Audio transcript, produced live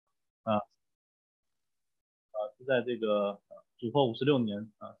啊是在这个主后56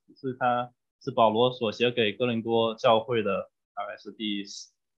年是保罗所写给哥林多教会的，大概是第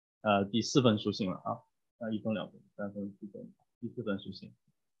四份书信了啊，一封两封三封四封第四份书信，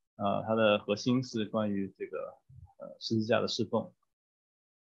它的核心是关于这个十字架的侍奉。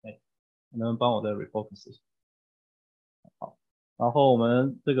哎，能不能帮我再 refocus 一下？好，然后我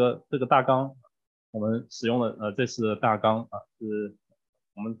们这个大纲，我们使用了这次的大纲是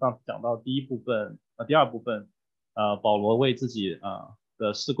我们上次讲到第一部分第二部分保罗为自己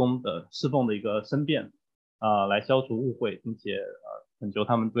的事工的侍奉的一个申辩来消除误会，并且恳求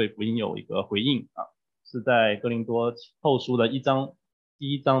他们对福音有一个回应是在哥林多后书的第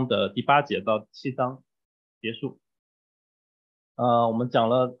一章的第8节到7章结束。我们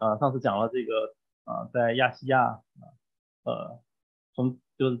上次讲了这个在亚细亚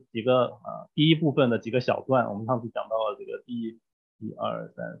就是几个第一部分的几个小段，我们上次讲到了这个第二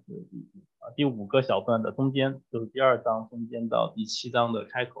三四第5个小段的中间，就是第2章中间到第7章的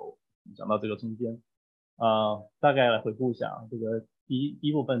开头，讲到这个中间大概来回顾一下这个第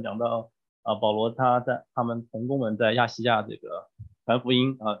一部分讲到保罗他们同工们在亚细亚这个传福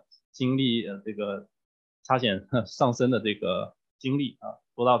音经历这个差遣上升的这个经历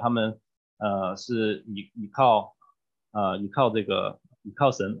说到他们是依靠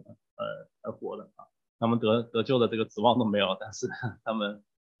神而活的他们得救的这个指望都没有，但是他们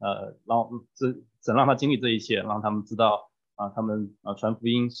神让他经历这一切，让他们知道他们传福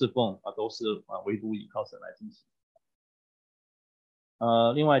音侍奉都是唯独依靠神来进行。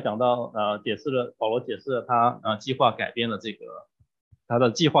另外讲到保罗解释了他计划改变了他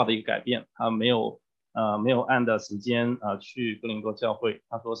的计划的一个改变，他没有按的时间去哥林多教会，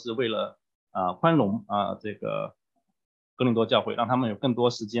他说是为了宽容这个哥林多教会，让他们有更多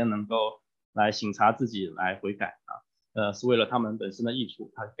时间能够来省察自己来悔改是为了他们本身的益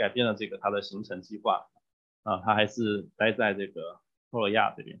处，他改变了他的行程计划他还是待在这个托罗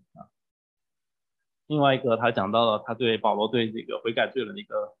亚这边另外一个他讲到了他对保罗对这个悔改罪人的一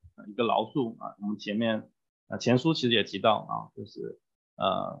个饶恕我们前书其实也提到就是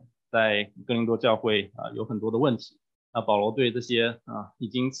在哥林多教会有很多的问题保罗对这些已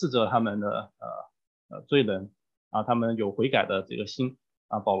经斥责他们的罪人他们有悔改的这个心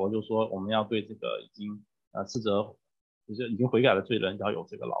保罗就说我们要对这个已经斥责就是已经悔改的罪人要有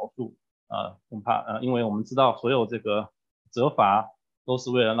这个饶恕恐怕因为我们知道所有这个责罚都是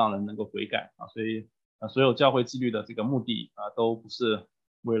为了让人能够悔改所以所有教会纪律的这个目的都不是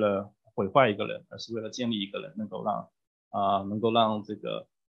为了毁坏一个人，而是为了建立一个人能够让这个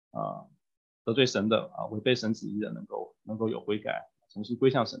得罪神的违背神旨意的能够有悔改，重新归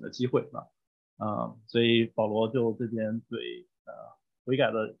向神的机会所以保罗就这边对悔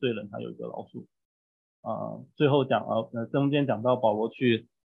改的罪人他有一个饶恕最后中间讲到保罗去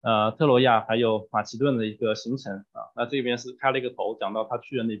特罗亚还有马其顿的一个行程那这边是开了一个头，讲到他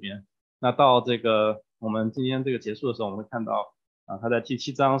去了那边。那到这个我们今天这个结束的时候，我们会看到他在第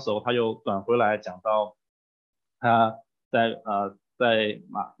7章的时候，他又转回来讲到他在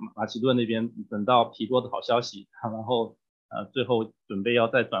马其顿那边等到提多的好消息，然后最后准备要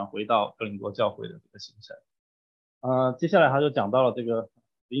再转回到哥林多教会的这个行程。接下来他就讲到了这个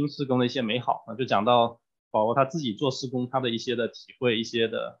福音事工的一些美好就讲到保罗他自己做事工他的一些的体会，一些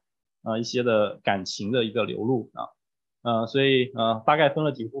的感情的一个流露所以大概分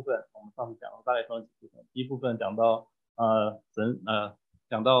了几个部分，我们上次讲了大概分了几个部分。第一部分讲到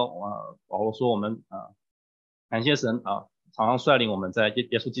保罗说我们感谢神常常率领我们在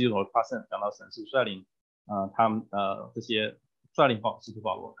耶稣基督里发圣，讲到神是率领他们这些率领使徒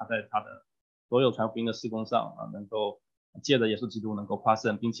保罗他在他的所有传福音的事工上能够借着耶稣基督能够发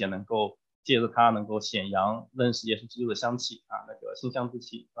圣，并且能够借着他能够显扬认识耶稣基督的香气那个馨香之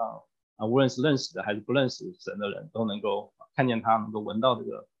气无论是认识的还是不认识神的人都能够看见他，能够闻到这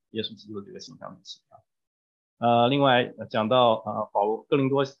个耶稣基督的这个馨香之气另外讲到保罗哥林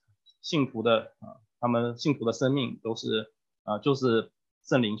多信徒的他们信徒的生命都是就是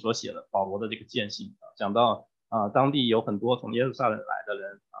圣灵所写的保罗的这个见信讲到当地有很多从耶路撒冷来的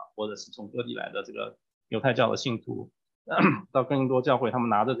人或者是从各地来的这个犹太教的信徒到哥林多教会，他们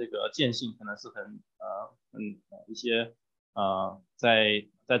拿着这个见信，可能是一些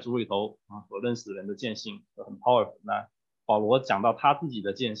在主里头所认识的人的见信很 powerful。那保罗讲到他自己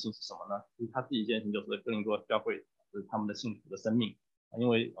的见信是什么呢？就是他自己见信就是哥林多教会是他们的信徒的生命，因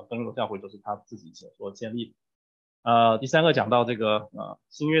为哥林多教会都是他自己所建立的。第3个讲到这个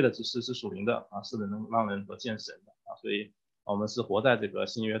新约的指示是属灵的是能让人得见神的所以我们是活在这个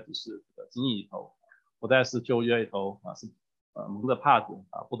新约指示的经义里头，不再是旧约里头是蒙着帕子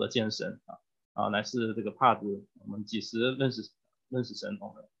不得见神乃是这个帕子我们几时认识神，我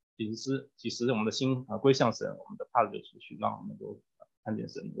们其实我们的心归向神，我们的怕就出去，让我们能够看见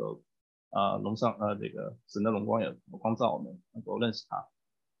神，能够这个神的荣光也光照我们，能够认识他。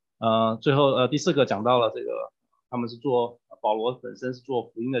最后第4个讲到了这个，他们是保罗本身是做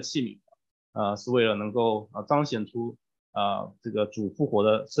福音的器皿，是为了能够彰显出这个主复活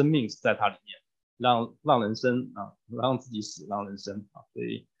的生命是在他里面，让人生让自己死，让人生所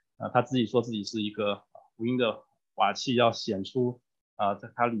以他自己说自己是一个福音的瓦器，要显出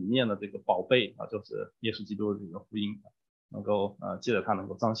在他里面的这个宝贝就是耶稣基督的这个福音，能够借着他能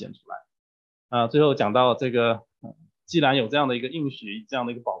够彰显出来。最后讲到这个，既然有这样的一个应许，这样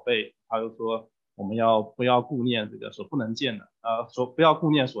的一个宝贝，他就说我们不要顾念这个所不能见的，不要顾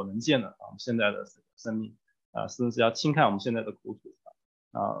念所能见的我们现在的这个生命，甚至要轻看我们现在的苦楚，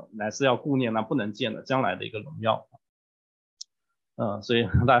乃是要顾念那不能见的将来的一个荣耀。所以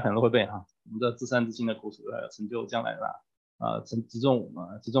大家可能都会背我们的自善自心的苦楚成就将来的极重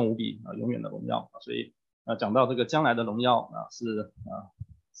无比永远的荣耀。所以讲到这个将来的荣耀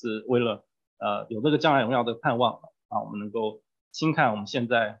是为了有这个将来荣耀的盼望我们能够轻看我们现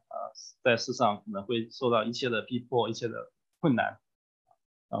在在世上可能会受到一切的逼迫，一切的困难，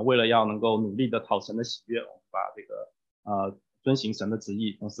为了要能够努力的讨神的喜悦，我们把这个遵行神的旨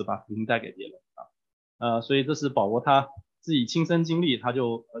意，同时把福音带给别人所以这是保罗他自己亲身经历，他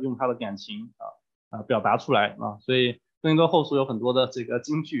就用他的感情表达出来所以哥林多后书有很多的这个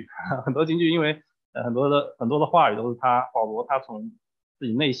金句很多金句，因为很多的话语都是保罗他从自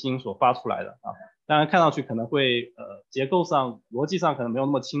己内心所发出来的当然看上去可能会结构上逻辑上可能没有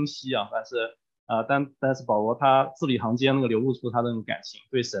那么清晰但是保罗他字里行间那个流露出他的那种感情，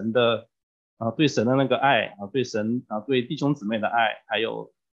对神的那个爱对神对弟兄姊妹的爱，还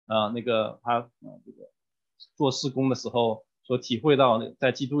有那个他这个做事工的时候所体会到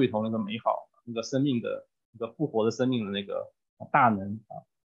在基督里头那个美好，那个生命的那个复活的生命的那个大能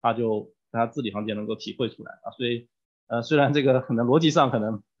他就在他字里行间能够体会出来所以虽然这个可能逻辑上可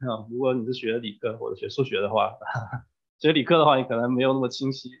能如果你是学理科或者学数学的话学理科的话你可能没有那么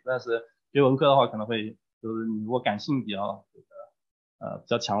清晰，但是学文科的话可能会就是你如果感性比较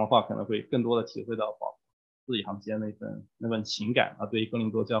强的话，可能会更多的体会到字里行间那份情感对于哥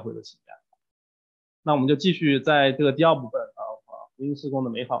林多教会的情感。那我们就继续在这个第2部分福音事工的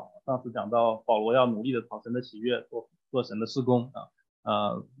美好。上次讲到保罗要努力的讨神的喜悦，做神的事工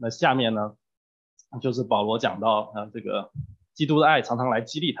那下面呢就是保罗讲到这个基督的爱常常来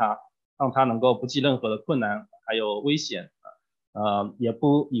激励他，让他能够不计任何的困难还有危险也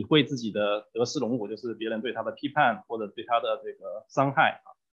不理会自己的得失荣辱，就是别人对他的批判或者对他的这个伤害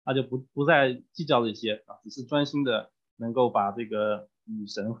他就不再计较这些只是专心的能够把这个与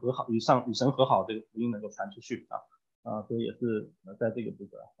神和好这个福音能够传出去所以也是在这个部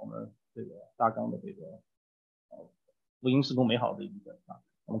分我们这个大纲的这个福音事工美好的一部分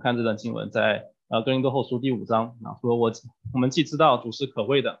我们看这段经文在哥林多后书第5章说我们既知道主是可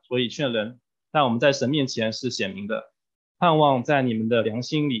畏的，所以劝人，但我们在神面前是显明的，盼望在你们的良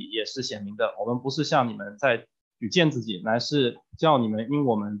心里也是显明的。我们不是向你们在举荐自己，乃是叫你们因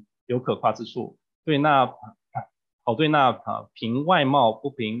我们有可夸之处，对那凭外貌不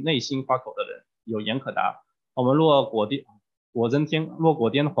凭内心夸口的人有言可答。我们若果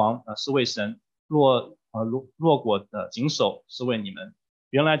颠黄是为神，若果谨守是为你们。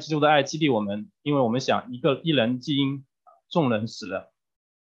原来基督的爱激励我们，因为我们想一人既因众人死了，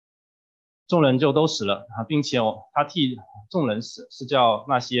众人就都死了并且他替众人死，是叫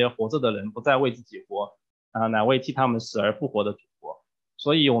那些活着的人不再为自己活乃为替他们死而复活的主活。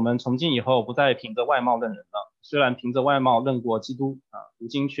所以我们从今以后不再凭着外貌认人了，虽然凭着外貌认过基督如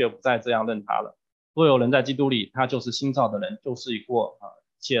今却不再这样认他了。若有人在基督里，他就是新造的人，旧事已过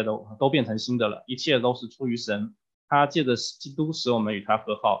一切都变成新的了，一切都是出于神。他借着基督使我们与他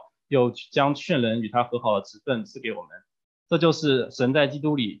和好，又将劝人与他和好的职分赐给我们。这就是神在基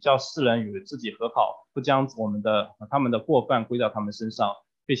督里叫世人与自己和好，不将他们的过犯归到他们身上，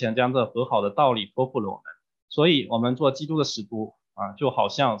并且将这和好的道理托付了我们。所以我们做基督的使徒就好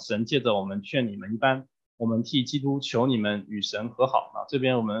像神借着我们劝你们一般，我们替基督求你们与神和好这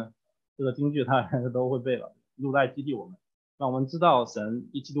边我们这个经句他都会背了，基督在激励我们，让我们知道神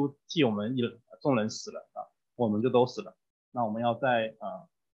一基督替我们众人死了我们就都死了。那我们要在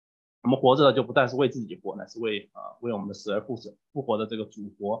我们活着就不再是为自己活，乃是为我们的死而复活的这个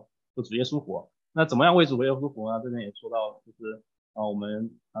主活，就主耶稣活。那怎么样为主耶稣活呢？这边也说到，就是我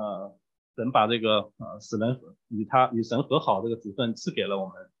们神把这个使人与神和好这个职分赐给了我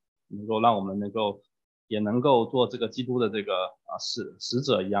们，能够让我们也能够做这个基督的这个使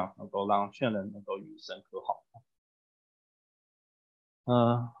者一样，能够让劝人能够与神和好。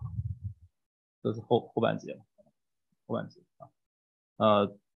这是后半节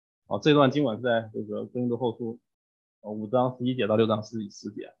这段经文是在这个哥林多后书5章11节到6章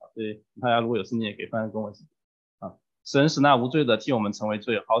10节啊，所以大家如果有时间也可以翻中文啊。神使那无罪的替我们成为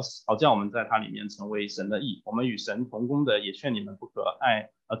罪，好叫我们在他里面成为神的义。我们与神同工的也劝你们不可爱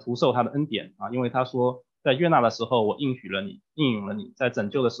徒受他的恩典啊，因为他说在悦纳的时候我应许了你，应允了你，在拯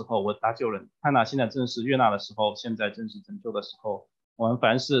救的时候我搭救了你。看哪，现在正是悦纳的时候，现在正是拯救的时候。我们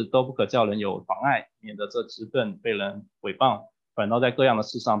凡事都不可叫人有妨碍，免得这职分被人毁谤，反倒在各样的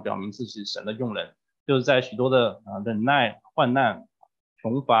事上表明自己神的用人，就是在许多的忍耐、患难、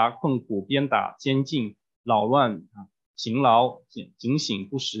穷乏、困苦、鞭打、监禁、扰乱、勤劳、警醒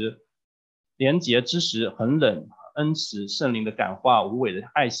不时、廉洁之时、恒忍、恩慈、圣灵的感化、无伪的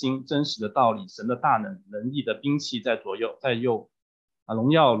爱心、真实的道理、神的大能力的兵器在左右在右。荣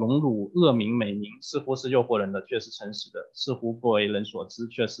耀、荣辱、恶名、美名，似乎是诱惑人的，却是诚实的；似乎不为人所知，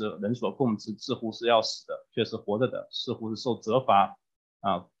却是人所共知；似乎是要死的，却是活着的；似乎是受责罚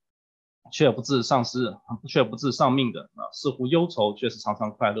却不致丧命的似乎忧愁，却是常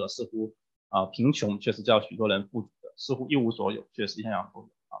常快乐；似乎贫穷，却是叫许多人富足的；似乎一无所有，却是样样都有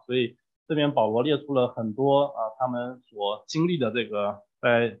所以这边保罗列出了很多他们所经历的这个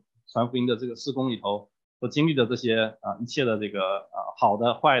在传福音的这个事工里头所经历的这些一切的这个好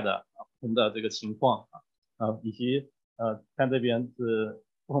的坏的不同的这个情况以及看这边是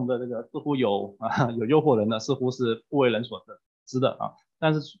不同的这个似乎有诱惑人的，似乎是不为人所知的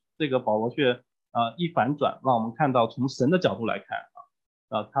但是这个保罗却一反转，让我们看到从神的角度来看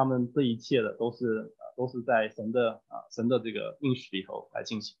他们这一切的都是在神的这个应许里头来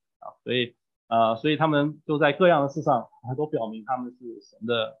进行所以他们就在各样的事上都表明他们是神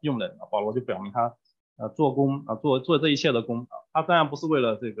的用人保罗就表明他做工做这一切的工他当然不是为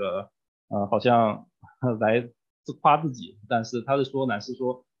了这个好像来夸自己，但是他是说乃是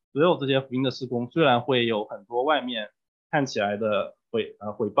说所有这些福音的事工虽然会有很多外面看起来的毁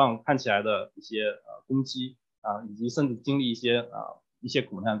谤，看起来的一些攻击以及甚至经历一些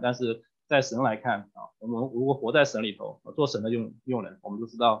苦难，但是在神来看我们如果活在神里头做神的用人，我们就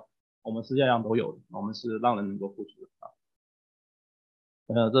知道我们是样样都有的，我们是让人能够付出的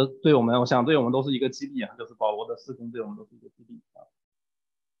这对我们我想对我们都是一个激励就是保罗的事工对我们都是一个激励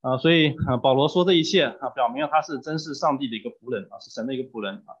所以保罗说这一切表明了他是真是上帝的一个仆人是神的一个仆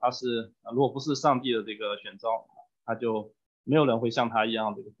人他是如果不是上帝的这个选召他就没有人会像他一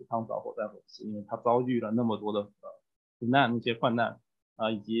样这个赴汤蹈火在火池，因为他遭遇了那么多的苦难那些患难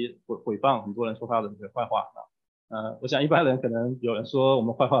以及毁谤很多人说他的这个坏话我想一般人可能有人说我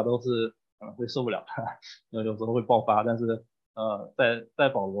们坏话都是会受不了有时候会爆发，但是在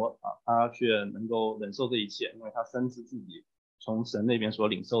保罗他却能够忍受这一切，因为他深知自己从神那边所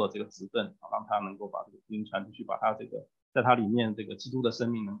领受的这个职分让他能够把这个福音传出去，把他这个在他里面这个基督的生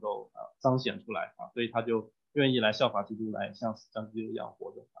命能够彰显出来所以他就愿意来效法基督，来像基督一样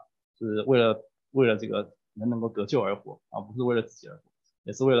活着是为了这个人能够得救而活不是为了自己而活，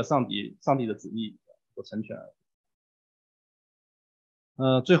也是为了上帝的旨意所成全而活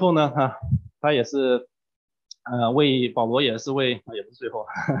最后呢他也是保罗也是为也不是最后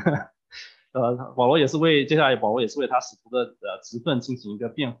保罗也是为接下来保罗也是为他使徒的职分进行一个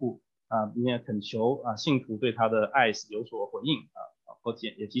辩护并且恳求信徒对他的爱是有所回应而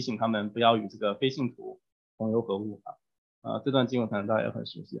且也提醒他们不要与这个非信徒同流合污这段经文可能大家也很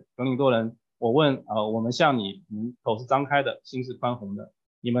熟悉。哥林多人，我问我们向你们口是张开的，心是宽宏的，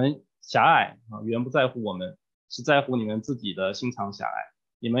你们狭隘原不在乎我们，是在乎你们自己的心肠狭隘，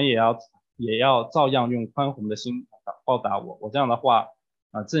你们也要照样用宽宏的心报答我。我这样的话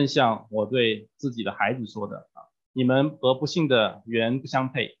正像我对自己的孩子说的你们和不信的原不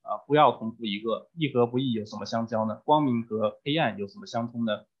相配不要同负一个，义和不义有什么相交呢？光明和黑暗有什么相通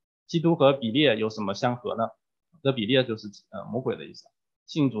呢？基督和比列有什么相合呢？这比列就是魔鬼的意思。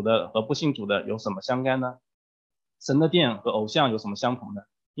信主的和不信主的有什么相干呢？神的殿和偶像有什么相同呢？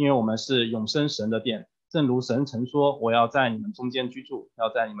因为我们是永生神的殿，正如神曾说，我要在你们中间居住，要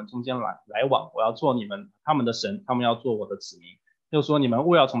在你们中间来往，我要做他们的神，他们要做我的子民。又说你们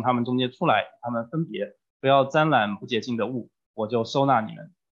勿要从他们中间出来，他们分别，不要沾染不洁净的物，我就收纳你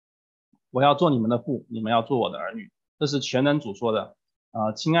们。我要做你们的父，你们要做我的儿女。这是全能主说的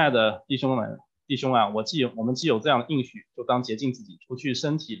亲爱的弟兄我们既有这样的应许，就当洁净自己，除去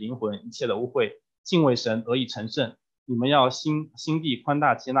身体灵魂一切的污秽，敬畏神，得以成圣。你们要心地宽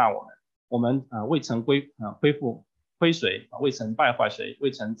大接纳我们未曾亏谁，未曾败坏谁，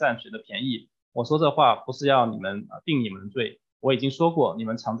未曾占谁的便宜。我说这话不是要你们定你们的罪，我已经说过，你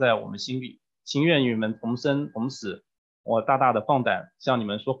们藏在我们心里，情愿与你们同生同死。我大大的放胆向你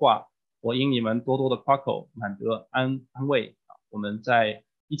们说话，我因你们多多的夸口，满得安慰我们在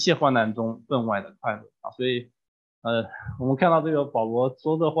一切患难中分外的快乐所以呃，我们看到这个保罗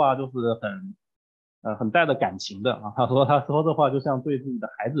说这话就是很带着感情的啊。他说这话就像对自己的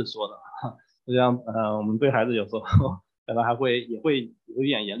孩子说的，就像我们对孩子有时候可能也会有一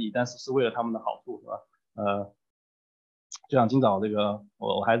点严厉，但是是为了他们的好处，是吧？就像今早这个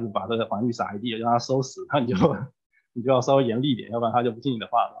我孩子把这个黄玉撒一地，让他收拾，那你就要稍微严厉一点，要不然他就不听你的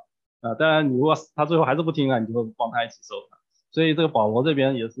话了。当然你如果他最后还是不听了，你就帮他一起收。所以这个保罗这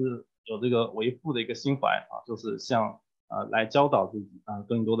边也是有这个为父的一个心怀啊，就是像来教导自己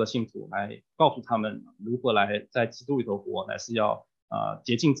更多的信徒，来告诉他们如何来在基督里头活，乃是要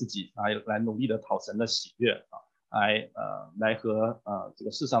洁净自己，来努力的讨神的喜悦来和这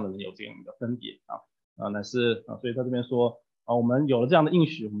个世上的人有这样一个分别乃是所以他这边说我们有了这样的应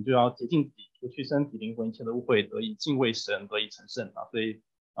许，我们就要洁净自己，除去身体灵魂一切的污秽，得以敬畏神，得以成圣所以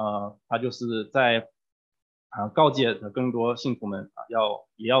他就是在告诫更多信徒们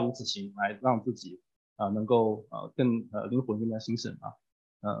也要如此行，来让自己能够更灵魂更加兴盛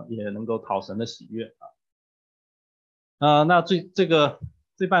也能够讨神的喜悦那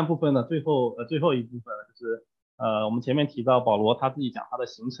这半部分呢，最后一部分就是我们前面提到保罗他自己讲他的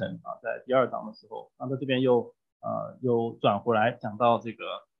行程在第2章的时候，那在这边又转回来讲到这个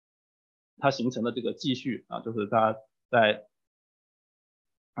他行程的这个继续就是他在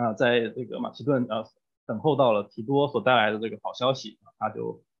这个马其顿等候到了提多所带来的这个好消息他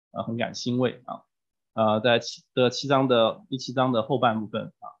就很感欣慰在7章的第7章的后半部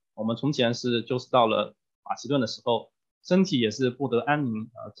分我们从前就是到了马其顿的时候，身体也是不得安宁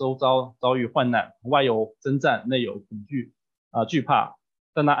周遭遭遇患难，外有征战，内有恐惧惧怕，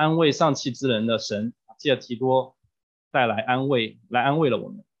但那安慰丧气之人的神借提多带来安慰了我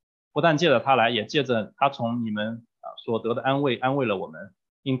们，不但借着他来，也借着他从你们所得的安慰了我们，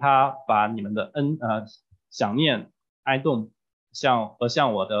因他把你们的想念哀动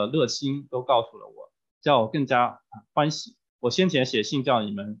向我的热心都告诉了我，叫我更加欢喜。我先前写信叫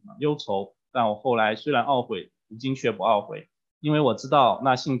你们忧愁，但我后来虽然懊悔，如今却不懊悔，因为我知道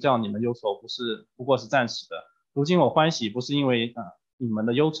那信叫你们忧愁不过是暂时的。如今我欢喜，不是因为你们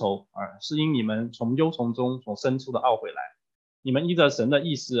的忧愁，而是因你们从忧愁中所生出的懊悔来。你们依着神的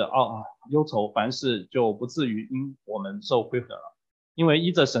意思忧愁，凡事就不至于因我们受亏损了。因为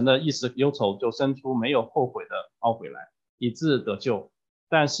依着神的意思忧愁，就生出没有后悔的懊悔来，以致得救。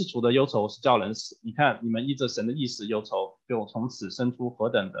但世俗的忧愁是叫人死。你看，你们依着神的意思忧愁，就从此生出何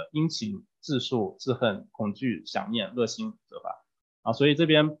等的殷勤、自述、自恨、恐惧、想念、热心、责罚所以这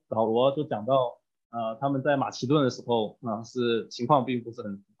边保罗就讲到他们在马其顿的时候是情况并不是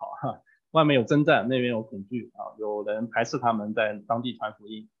很好外面有征战，那边有恐惧有人排斥他们在当地传福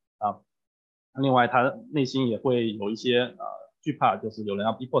音另外他内心也会有一些惧怕，就是有人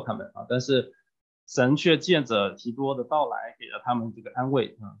要逼迫他们但是神却借着提多的到来给了他们这个安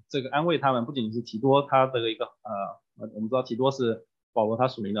慰这个安慰他们不仅是提多他的一个我们知道提多是保罗他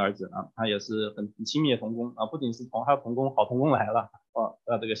属灵的儿子他也是很亲密的同工不仅是他同工好同工来了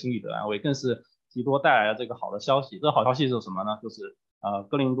这个心里的安慰，更是提多带来了这个好的消息。这个好消息是什么呢？就是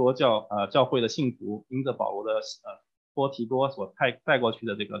哥林多教会的信徒因着保罗的托提多所带过去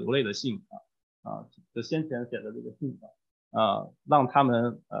的这个流泪的信就先前写的这个信让他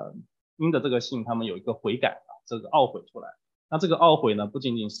们因着这个信他们有一个悔改这个懊悔出来。那这个懊悔呢不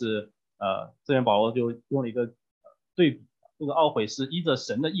仅仅是这边保罗就用了一个对比，这个懊悔是依着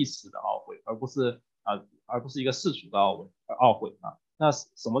神的意思的懊悔，而不是一个世俗的懊悔那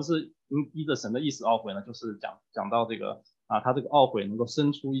什么是依着神的意思懊悔呢？就是讲到这个他这个懊悔能够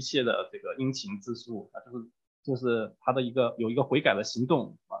生出一切的这个殷勤自述就是他的有一个悔改的行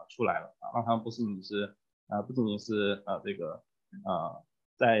动出来了让他们不仅仅是这个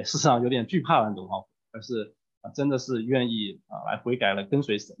在世上有点惧怕的那种懊悔，而是真的是愿意来悔改了跟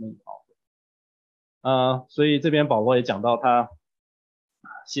随神的懊悔所以这边保罗也讲到他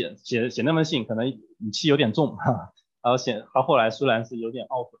写那封信可能语气有点重而且他后来虽然是有点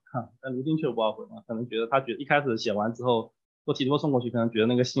懊悔但如今却不懊悔可能觉得一开始写完之后做提多送过去，可能觉得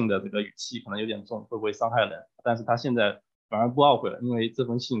那个信的这个语气可能有点重，会不会伤害人？但是他现在反而不懊悔了，因为这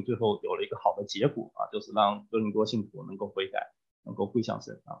封信最后有了一个好的结果就是让哥林多信徒能够悔改，能够归向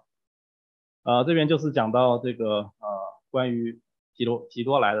神这边就是讲到这个关于提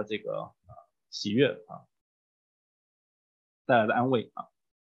多来的这个喜悦带来的安慰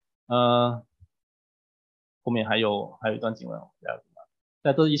后面还有一段经文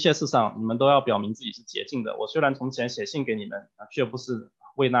在这一切事上你们都要表明自己是洁净的。我虽然从前写信给你们却不是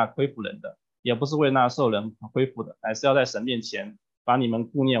为那亏负人的，也不是为那受人亏负的，乃是要在神面前把你们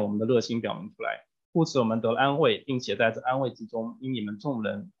顾念我们的热心表明出来。故此我们得了安慰，并且在这安慰之中因你们众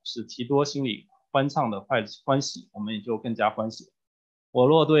人使提多心里欢畅的欢喜，我们也就更加欢喜我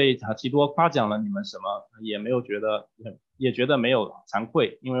若对提多夸奖了你们什么，也没有觉得，也觉得没有惭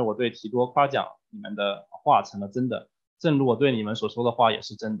愧，因为我对提多夸奖你们的话成了真的，正如我对你们所说的话也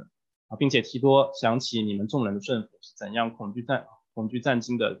是真的啊，并且提多想起你们众人的顺服是怎样恐惧战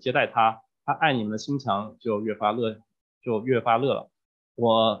惊的接待他，他爱你们的心肠就越发热了。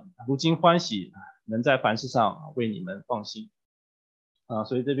我如今欢喜能在凡事上为你们放心啊，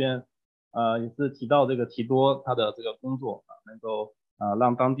所以这边也是提到这个提多他的这个工作啊，能够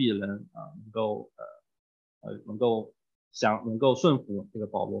让当地人能够能够顺服这个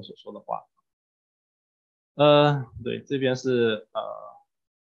保罗所说的话。对，这边是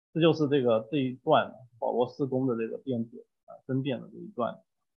这就是这一段保罗施工的这个争辩的这一段，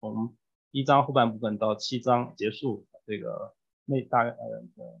从1章后半部分到7章结束这个内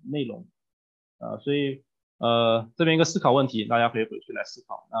容所以这边一个思考问题，大家可以回去来思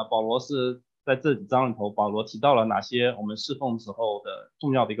考。那保罗是在这几章里头，保罗提到了哪些我们侍奉时候的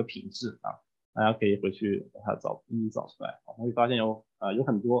重要的一个品质啊？大家可以回去把它一一找出来，我会发现有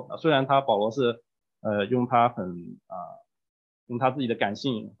很多虽然保罗是用用他自己的感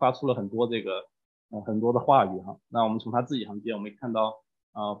性发出了很多很多的话语哈。那我们从他自己行间，我们也看到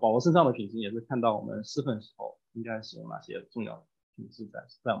保罗身上的品性，也是看到我们侍奉时候应该使用哪些重要的品质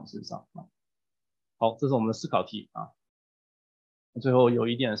在我们身上啊。好，这是我们的思考题啊。最后有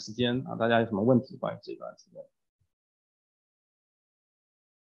一点时间啊，大家有什么问题关于这段时间？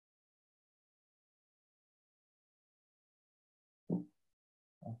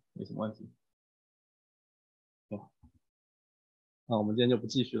没什么问题。那我们今天就不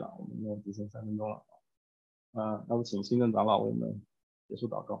继续了，我们只剩3分钟了。要不请新任长老为我们结束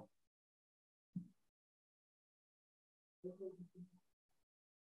祷告。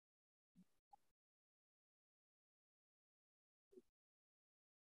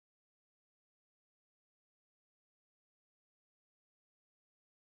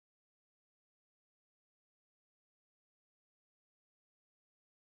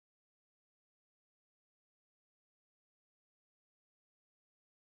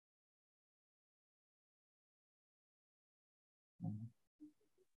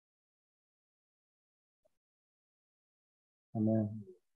阿门。